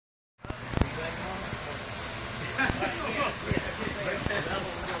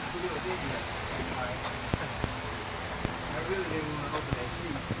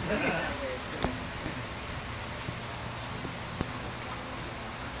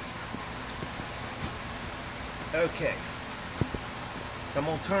Okay. I'm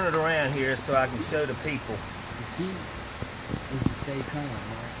gonna turn it around here so I can show the people. The key is to stay calm,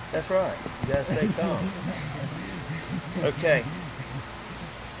 right? That's right. You gotta stay calm. Okay.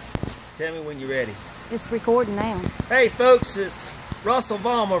 Tell me when you're ready. It's recording now. Hey folks, it's Russell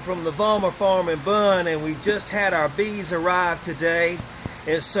Vollmer from the Vollmer Farm in Bunn, and we just had our bees arrive today.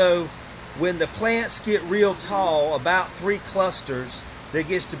 And so when the plants get real tall, about 3 clusters, there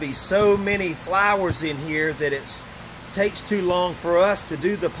gets to be so many flowers in here that it takes too long for us to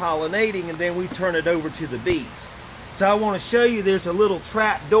do the pollinating, and then we turn it over to the bees. So I want to show you there's a little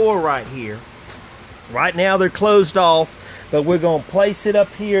trap door right here. Right now they're closed off, but we're going to place it up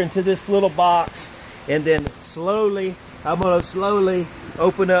here into this little box, and then slowly, I'm going to slowly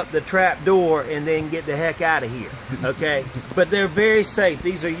open up the trap door and then get the heck out of here, okay? But they're very safe.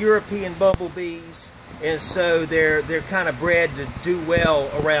 These are European bumblebees, and so they're kind of bred to do well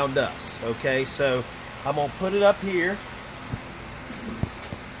around us, okay? So I'm going to put it up here.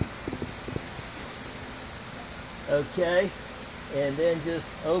 Okay, and then just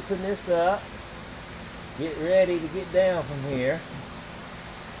open this up. Get ready to get down from here.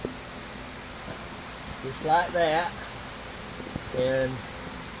 Just like that. And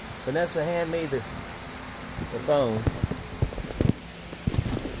Vanessa, hand me the phone.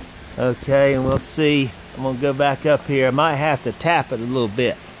 Okay, and we'll see. I'm going to go back up here. I might have to tap it a little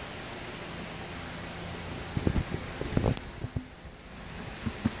bit.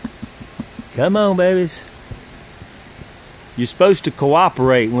 Come on, babies. You're supposed to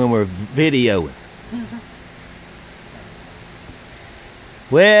cooperate when we're videoing.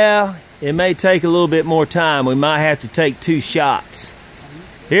 Well, it may take a little bit more time. We might have to take 2 shots.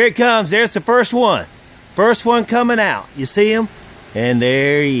 Here it comes. There's the first one. First one coming out. You see him? And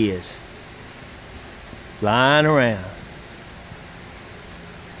there he is. Flying around.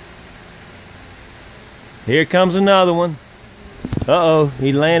 Here comes another one. Uh-oh,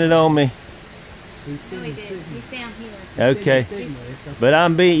 he landed on me. No, he did. He's down here. Okay. But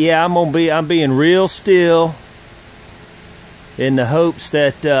I'm being real still in the hopes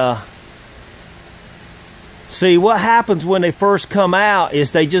that see, what happens when they first come out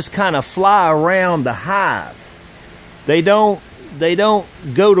is they just kind of fly around the hive. They don't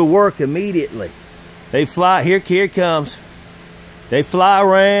go to work immediately. They fly. Here it comes. They fly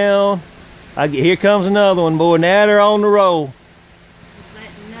around. Here comes another one, boy. Now they're on the roll. Just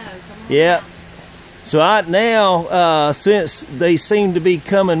letting you know. Come on. Yep. So now, since they seem to be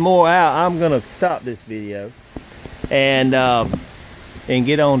coming more out, I'm gonna stop this video and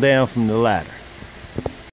get on down from the ladder.